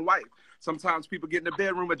husband and wife. Sometimes people get in the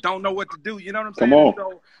bedroom and don't know what to do. You know what I'm saying? Come on.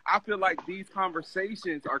 So I feel like these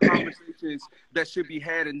conversations are conversations that should be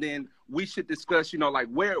had, and then we should discuss, you know, like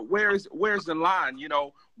where's the line? You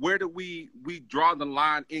know, where do we draw the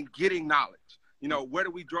line in getting knowledge? You know, where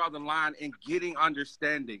do we draw the line in getting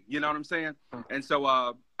understanding? You know what I'm saying? And so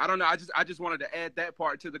I don't know. I just wanted to add that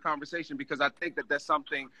part to the conversation because I think that that's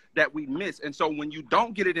something that we miss. And so when you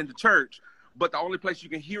don't get it in the church, but the only place you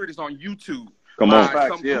can hear it is on YouTube. Come on.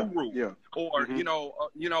 Some guru, or you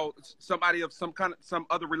know, somebody of some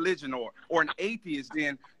other religion, or an atheist.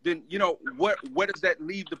 Then you know, where does that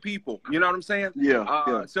leave the people? You know what I'm saying?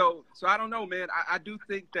 So I don't know, man. I do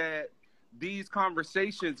think that these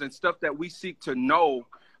conversations and stuff that we seek to know,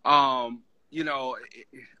 you know,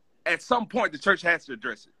 at some point the church has to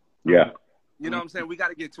address it. Yeah. You know what I'm saying? We got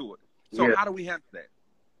to get to it. So how do we handle that?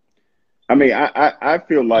 I mean, I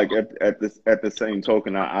feel like at the same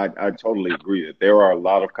token, I totally agree that there are a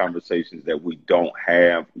lot of conversations that we don't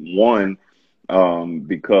have. One,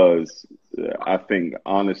 because I think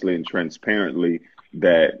honestly and transparently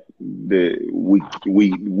that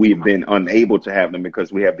we've been unable to have them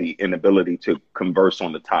because we have the inability to converse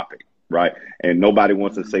on the topic, right? And nobody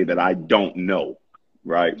wants to say that I don't know,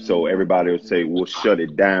 right? So everybody will say we'll shut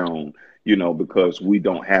it down, you know, because we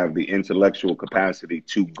don't have the intellectual capacity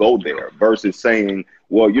to go there, versus saying,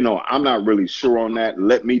 well, you know, I'm not really sure on that.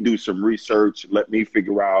 Let me do some research. Let me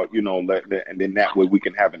figure out, you know, and then that way we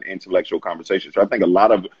can have an intellectual conversation. So I think a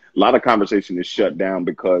lot of conversation is shut down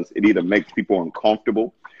because it either makes people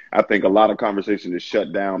uncomfortable. I think a lot of conversation is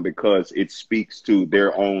shut down because it speaks to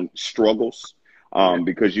their own struggles.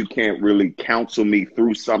 Because you can't really counsel me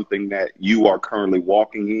through something that you are currently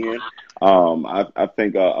walking in. I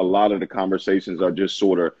think a lot of the conversations are just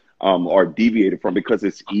sort of are deviated from because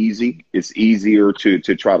it's easy. It's easier to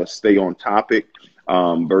try to stay on topic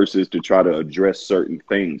versus to try to address certain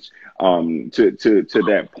things. To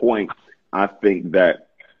that point, I think that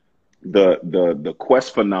the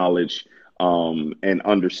quest for knowledge and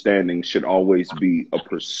understanding should always be a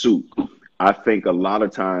pursuit. I think a lot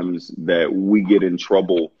of times that we get in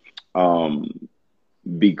trouble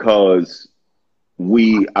because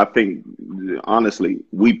I think, honestly,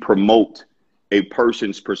 we promote a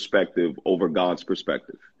person's perspective over God's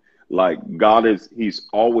perspective. Like he's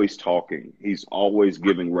always talking. He's always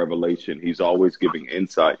giving revelation. He's always giving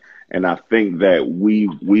insight. And I think that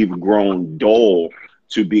we've grown dull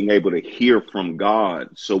to being able to hear from God.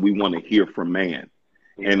 So we want to hear from man.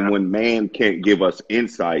 And when man can't give us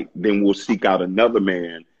insight, then we'll seek out another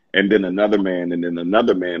man and then another man and then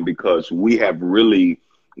another man, because we have really,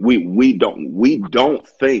 we don't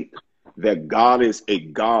think that God is a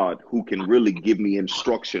God who can really give me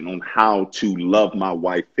instruction on how to love my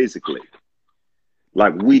wife physically.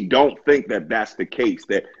 Like, we don't think that that's the case,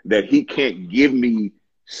 that he can't give me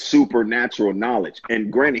supernatural knowledge.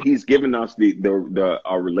 And granted, he's given us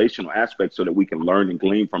our relational aspect so that we can learn and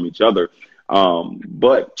glean from each other.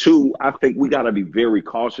 But two, I think we got to be very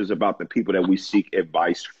cautious about the people that we seek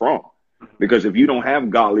advice from, because if you don't have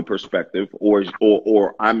godly perspective,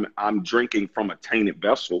 or I'm drinking from a tainted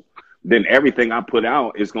vessel, then everything I put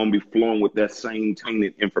out is going to be flowing with that same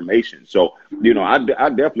tainted information. So, you know, I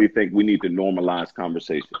definitely think we need to normalize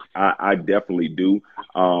conversation. I definitely do.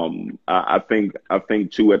 I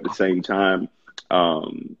think too, at the same time,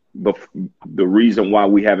 the reason why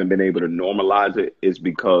we haven't been able to normalize it is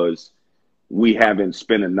because we haven't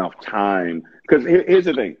spent enough time. Because here's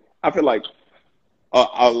the thing. I feel like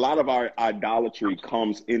a lot of our idolatry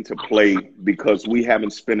comes into play because we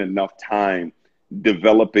haven't spent enough time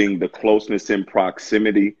developing the closeness and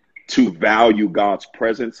proximity to value God's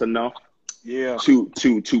presence enough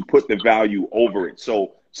to put the value over it.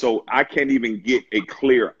 So I can't even get a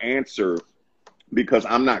clear answer because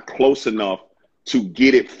I'm not close enough to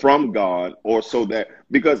get it from God, or so that,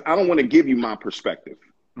 because I don't want to give you my perspective.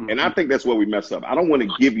 And I think that's where we mess up. I don't want to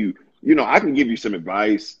give you, I can give you some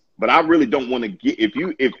advice, but I really don't want to get,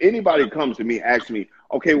 if anybody comes to me, asks me,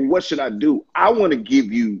 okay, well, what should I do? I want to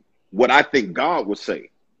give you what I think God would say.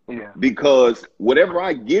 Yeah. Because whatever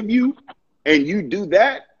I give you and you do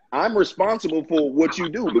that, I'm responsible for what you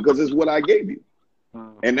do because it's what I gave you.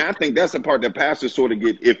 And I think that's the part that pastors sort of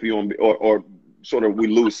get iffy on, or sort of we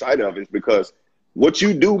lose sight of, is because what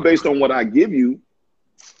you do based on what I give you,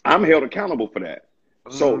 I'm held accountable for that.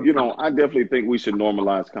 So, I definitely think we should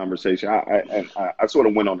normalize conversation. I sort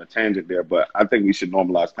of went on a tangent there, but I think we should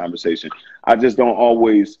normalize conversation. I just don't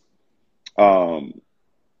always think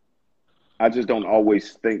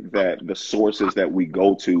that the sources that we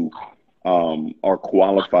go to are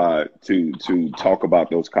qualified to talk about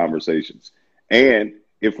those conversations. And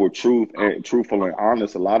if we're truthful and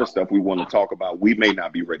honest, a lot of stuff we want to talk about, we may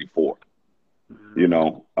not be ready for.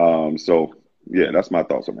 So yeah, that's my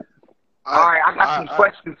thoughts on that. All right, I got some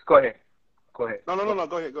questions. Go ahead. No.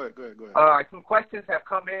 Go ahead. All right, some questions have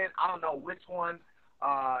come in. I don't know which one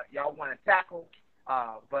y'all want to tackle,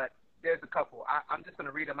 but there's a couple. I'm just going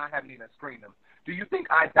to read them. I haven't even screened them. Do you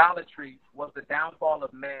think idolatry was the downfall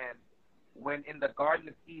of man when in the Garden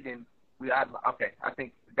of Eden okay, I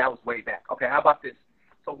think that was way back. Okay, how about this?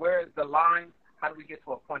 So where is the line? How do we get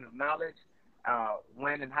to a point of knowledge?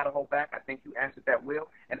 When and how to hold back? I think you answered that, Will.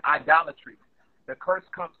 And idolatry. The curse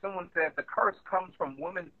comes, someone said, the curse comes from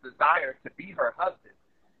woman's desire to be her husband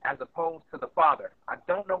as opposed to the father. I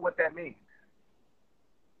don't know what that means.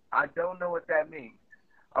 Okay,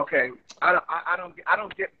 I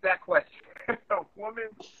don't get that question.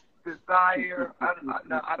 Woman's desire. I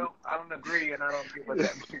don't agree, and I don't get what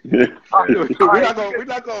that means.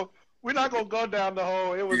 We're not gonna go down the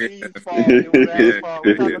whole. It was Eve's fault. It was Adam's fault.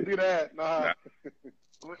 We're not gonna do that. Nah.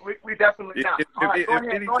 We definitely not. All right, go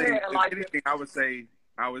ahead, Elijah. If anything, I would say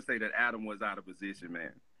that Adam was out of position,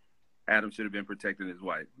 man. Adam should have been protecting his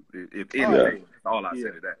wife. If anything, that's all I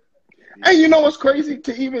say to that. And you know what's crazy?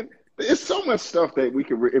 There's so much stuff that we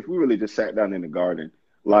could, if we really just sat down in the garden,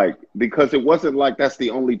 because it wasn't like that's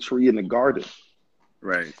the only tree in the garden.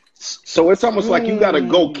 Right. So it's almost like you got to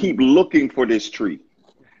go keep looking for this tree.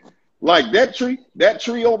 Like that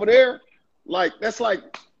tree over there, that's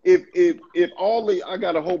like, if I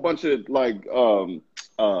got a whole bunch of the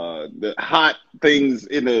hot things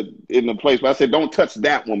in the place, but I said don't touch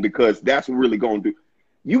that one because that's really going to do.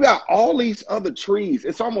 You got all these other trees.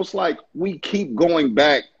 It's almost like we keep going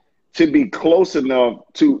back to be close enough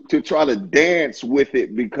to try to dance with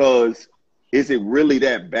it because is it really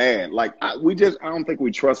that bad? I don't think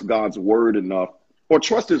we trust God's word enough, or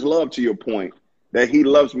trust his love, to your point, that he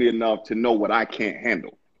loves me enough to know what I can't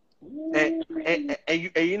handle. And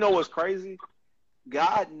you know what's crazy?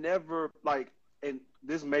 God never, and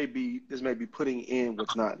this may be putting in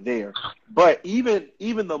what's not there, but even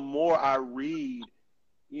the more I read,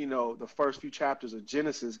 the first few chapters of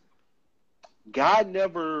Genesis, God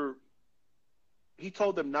never, he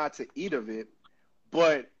told them not to eat of it,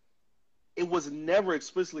 but it was never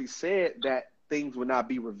explicitly said that things would not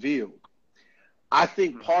be revealed. I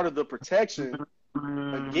think part of the protection,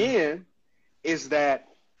 again, is that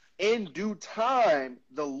in due time,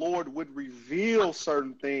 the Lord would reveal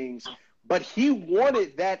certain things, but he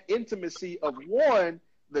wanted that intimacy of, one,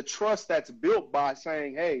 the trust that's built by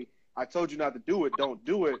saying, hey, I told you not to do it, don't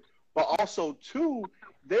do it. But also, two,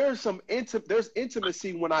 there's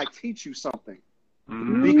intimacy when I teach you something.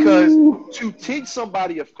 Because to teach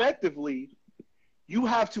somebody effectively, you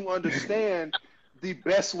have to understand the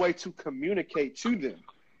best way to communicate to them.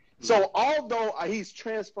 So although he's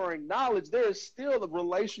transferring knowledge, there is still a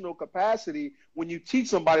relational capacity when you teach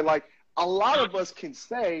somebody. Like a lot of us can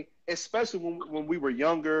say, especially when we were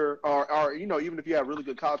younger, or even if you have really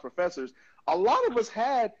good college professors, a lot of us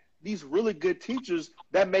had these really good teachers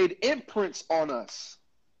that made imprints on us.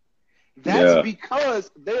 That's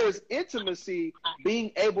because there's intimacy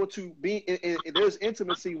being able to be, there's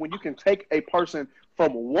intimacy when you can take a person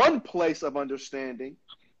from one place of understanding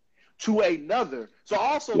to another. So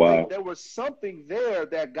I also think there was something there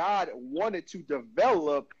that God wanted to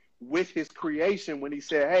develop with his creation when he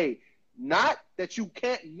said, hey, not that you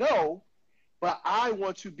can't know, but I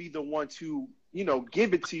want to be the one to,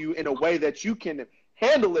 give it to you in a way that you can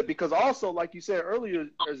handle it. Because also, like you said earlier,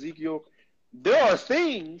 Ezekiel, there are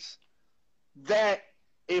things that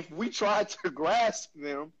if we try to grasp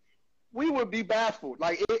them, we would be baffled.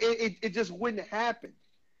 Like it just wouldn't happen.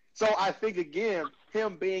 So I think again,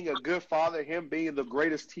 him being a good father, him being the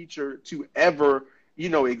greatest teacher to ever,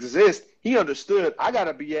 exist, he understood I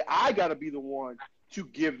gotta be the one to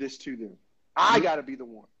give this to them. I gotta be the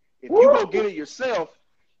one. If you go get it yourself,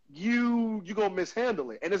 you gonna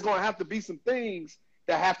mishandle it, and it's gonna have to be some things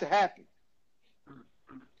that have to happen.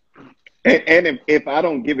 And if I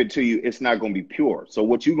don't give it to you, it's not going to be pure. So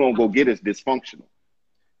what you going to go get is dysfunctional.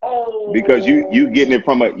 Oh. Because you getting it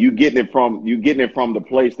from the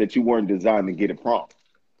place that you weren't designed to get it from.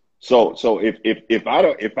 So if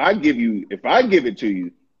I give it to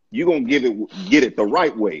you, you're going to get it the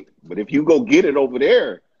right way. But if you go get it over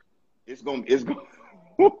there, it's going that's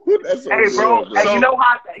so hey, bro. good, Hey, so, you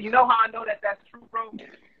know how I know that's true, bro?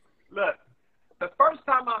 Look. The first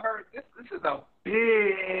time I heard this is a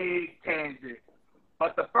big tangent,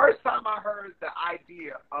 but the first time I heard the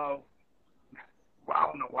idea of, well, I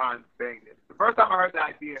don't know why I'm saying this. The first time I heard the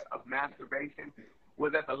idea of masturbation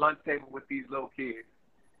was at the lunch table with these little kids.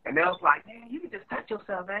 And they was like, man, you can just touch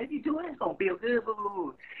yourself, man. If you do it, it's going to feel good.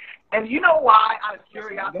 And you know why? Out of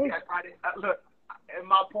curiosity, I tried it. Look, in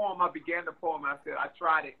my poem, I began the poem, I said, I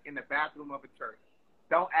tried it in the bathroom of a church.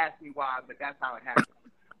 Don't ask me why, but that's how it happened.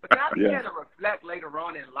 But then I began to reflect later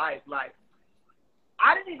on in life, like,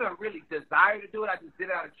 I didn't even really desire to do it. I just did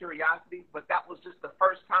it out of curiosity, but that was just the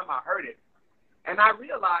first time I heard it. And I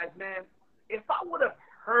realized, man, if I would have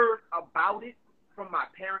heard about it from my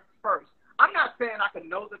parents first, I'm not saying I could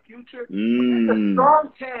know the future, but there's a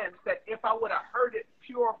strong chance that if I would have heard it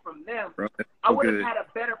pure from them, I would have had a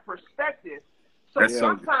better perspective. So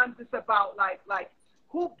sometimes it's about, like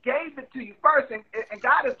who gave it to you first? And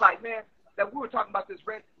God is like, man, that we were talking about this,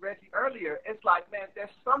 Reggie, earlier. It's like, man, there's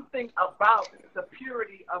something about the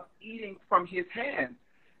purity of eating from his hands.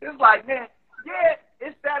 It's like, man, yeah,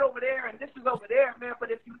 it's that over there and this is over there, man,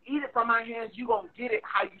 but if you eat it from my hands, you're going to get it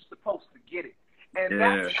how you're supposed to get it. And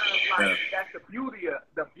that's kind of like, that's the beauty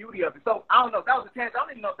of it. So, I don't know. That was a tangent. I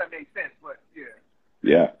don't even know if that made sense, but yeah.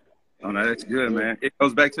 Yeah. Oh, no, that's good, man. It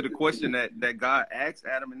goes back to the question that God asked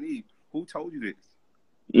Adam and Eve. Who told you this?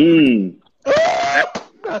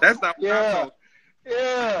 That's not what I told you.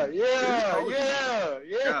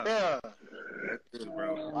 Yeah. That's good,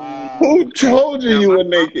 bro. Who told you were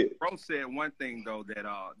naked? Bro said one thing, though,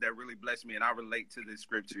 that really blessed me, and I relate to this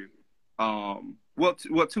scripture. Well,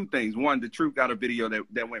 two things. One, the Truth got a video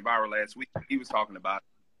that went viral last week. He was talking about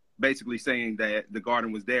basically saying that the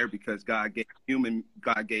garden was there because God gave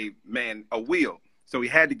man a will. So he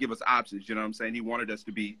had to give us options, you know what I'm saying? He wanted us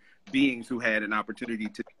to be beings who had an opportunity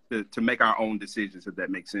to make our own decisions, if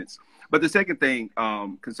that makes sense. But the second thing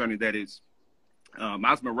concerning that is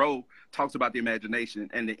Miles Monroe talks about the imagination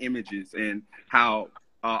and the images and how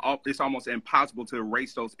it's almost impossible to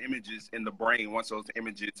erase those images in the brain once those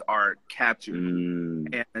images are captured.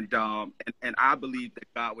 And I believe that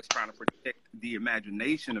God was trying to protect the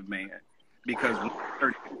imagination of man because when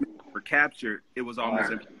certain images were captured, it was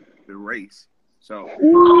almost impossible to erase. So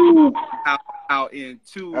how in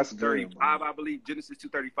 2:35, I believe, Genesis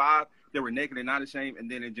 2:35, they were naked and not ashamed, and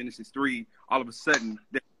then in Genesis 3, all of a sudden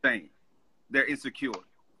they're ashamed. They're insecure.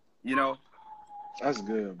 You know? That's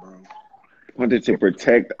good, bro. Wanted to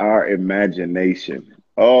protect our imagination.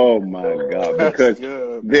 Oh my God. Because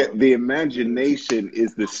the imagination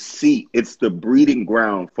is the seat, it's the breeding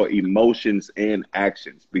ground for emotions and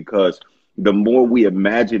actions. Because the more we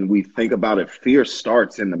imagine, we think about it, fear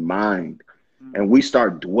starts in the mind. And we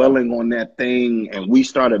start dwelling on that thing and we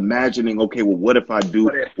start imagining, okay, well, what if I do?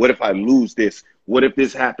 What if I lose this? What if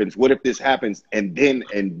this happens? What if this happens? And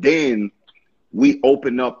then we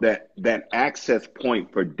open up that access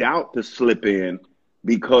point for doubt to slip in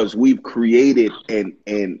because we've created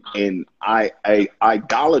an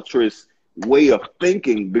idolatrous way of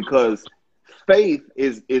thinking, because faith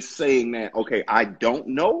is saying that, okay, I don't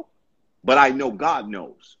know, but I know God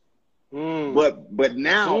knows. But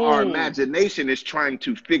now our imagination is trying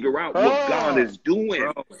to figure out what God is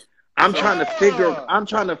doing. I'm trying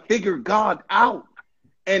to figure God out.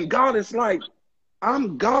 And God is like,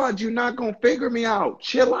 I'm God, you're not gonna figure me out.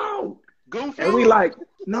 Chill out. And we like,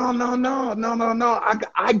 no.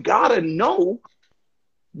 I gotta know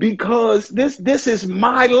because this is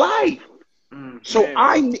my life. So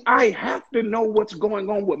I have to know what's going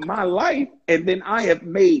on with my life, and then I have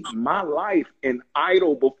made my life an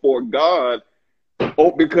idol before God,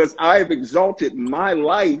 because I have exalted my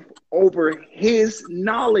life over his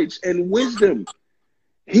knowledge and wisdom.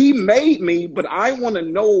 He made me, but I want to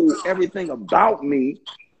know everything about me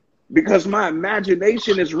because my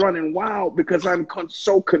imagination is running wild because I'm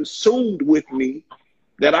so consumed with me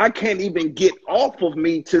that I can't even get off of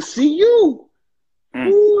me to see you.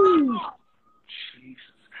 Jesus.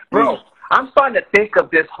 Bro, I'm starting to think of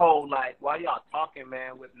this whole, like, while y'all talking,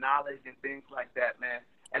 man, with knowledge and things like that, man.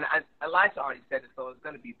 And Elisha already said it, so it's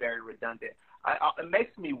going to be very redundant. It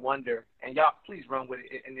makes me wonder, and y'all please run with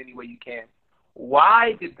it in any way you can.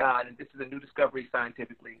 Why did God, and this is a new discovery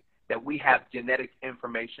scientifically, that we have genetic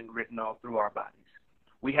information written all through our bodies?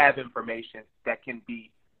 We have information that can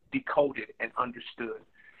be decoded and understood.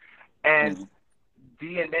 And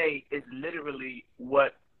DNA is literally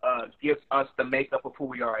what gives us the makeup of who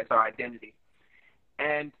we are as our identity.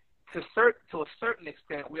 And to a certain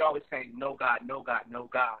extent, we always say, no God, no God, no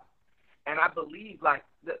God. And I believe, like,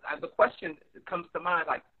 the question comes to mind,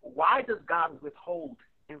 like, why does God withhold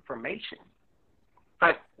information?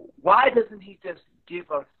 Like, why doesn't he just give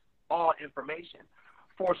us all information?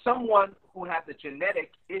 For someone who has a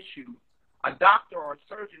genetic issue, a doctor or a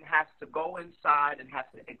surgeon has to go inside and has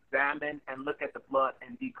to examine and look at the blood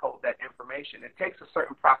and decode that information. It takes a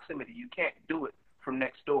certain proximity. You can't do it from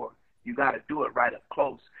next door. You got to do it right up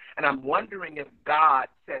close. And I'm wondering if God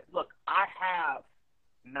said, look, I have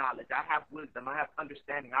knowledge, I have wisdom, I have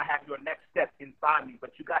understanding, I have your next step inside me,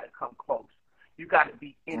 but you got to come close. You got to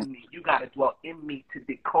be in me. You got to dwell in me to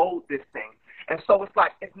decode this thing. And so it's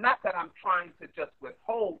like, it's not that I'm trying to just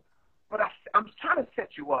withhold, but I'm trying to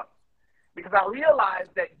set you up. Because I realize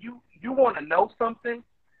that you want to know something,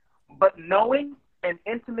 but knowing and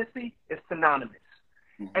intimacy is synonymous.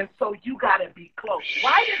 And so you got to be close.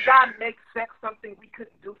 Why did God make sex something we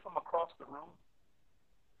couldn't do from across the room?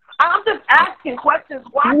 I'm just asking questions.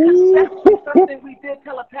 Why couldn't sex be something we did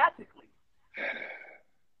telepathically?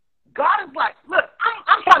 God is like, look,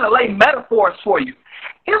 I'm trying to lay metaphors for you.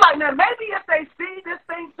 He's like, man, maybe if they see this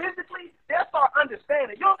thing physically, they'll start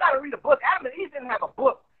understanding. You don't got to read a book. Adam and Eve didn't have a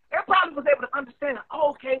book. They probably was able to understand,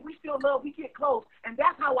 oh, okay, we feel love, we get close, and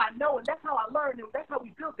that's how I know, and that's how I learned, and that's how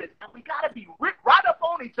we built this. And we got to be right up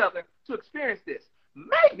on each other to experience this.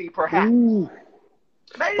 Maybe, perhaps.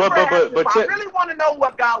 Maybe, perhaps, if I really want to know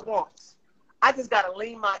what God wants, I just got to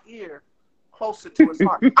lean my ear closer to his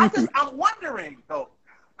heart. I'm wondering, though.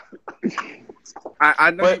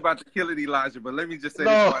 I know you're about to kill it, Elijah, but let me just say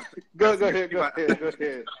this. Go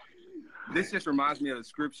ahead. This just reminds me of the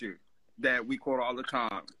scripture that we quote all the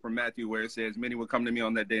time from Matthew, where it says, many will come to me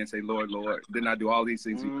on that day and say, Lord, Lord, didn't I do all these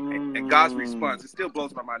things? And God's response, it still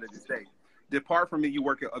blows my mind to this day. Depart from me, you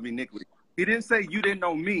worker of iniquity. He didn't say you didn't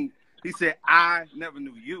know me. He said, I never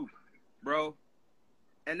knew you, bro.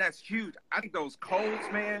 And that's huge. I think those codes,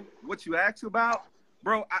 man, what you asked about,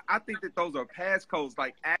 bro, I think that those are passcodes,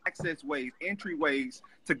 like access ways, entry ways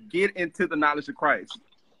to get into the knowledge of Christ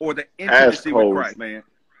or the intimacy with Christ, man.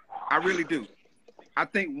 I really do. I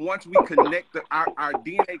think once we connect our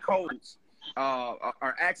DNA codes,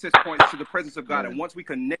 our access points to the presence of God, and once we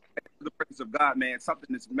connect to the presence of God, man,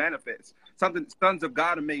 something is manifest. Something sons of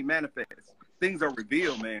God are made manifest. Things are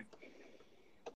revealed, man.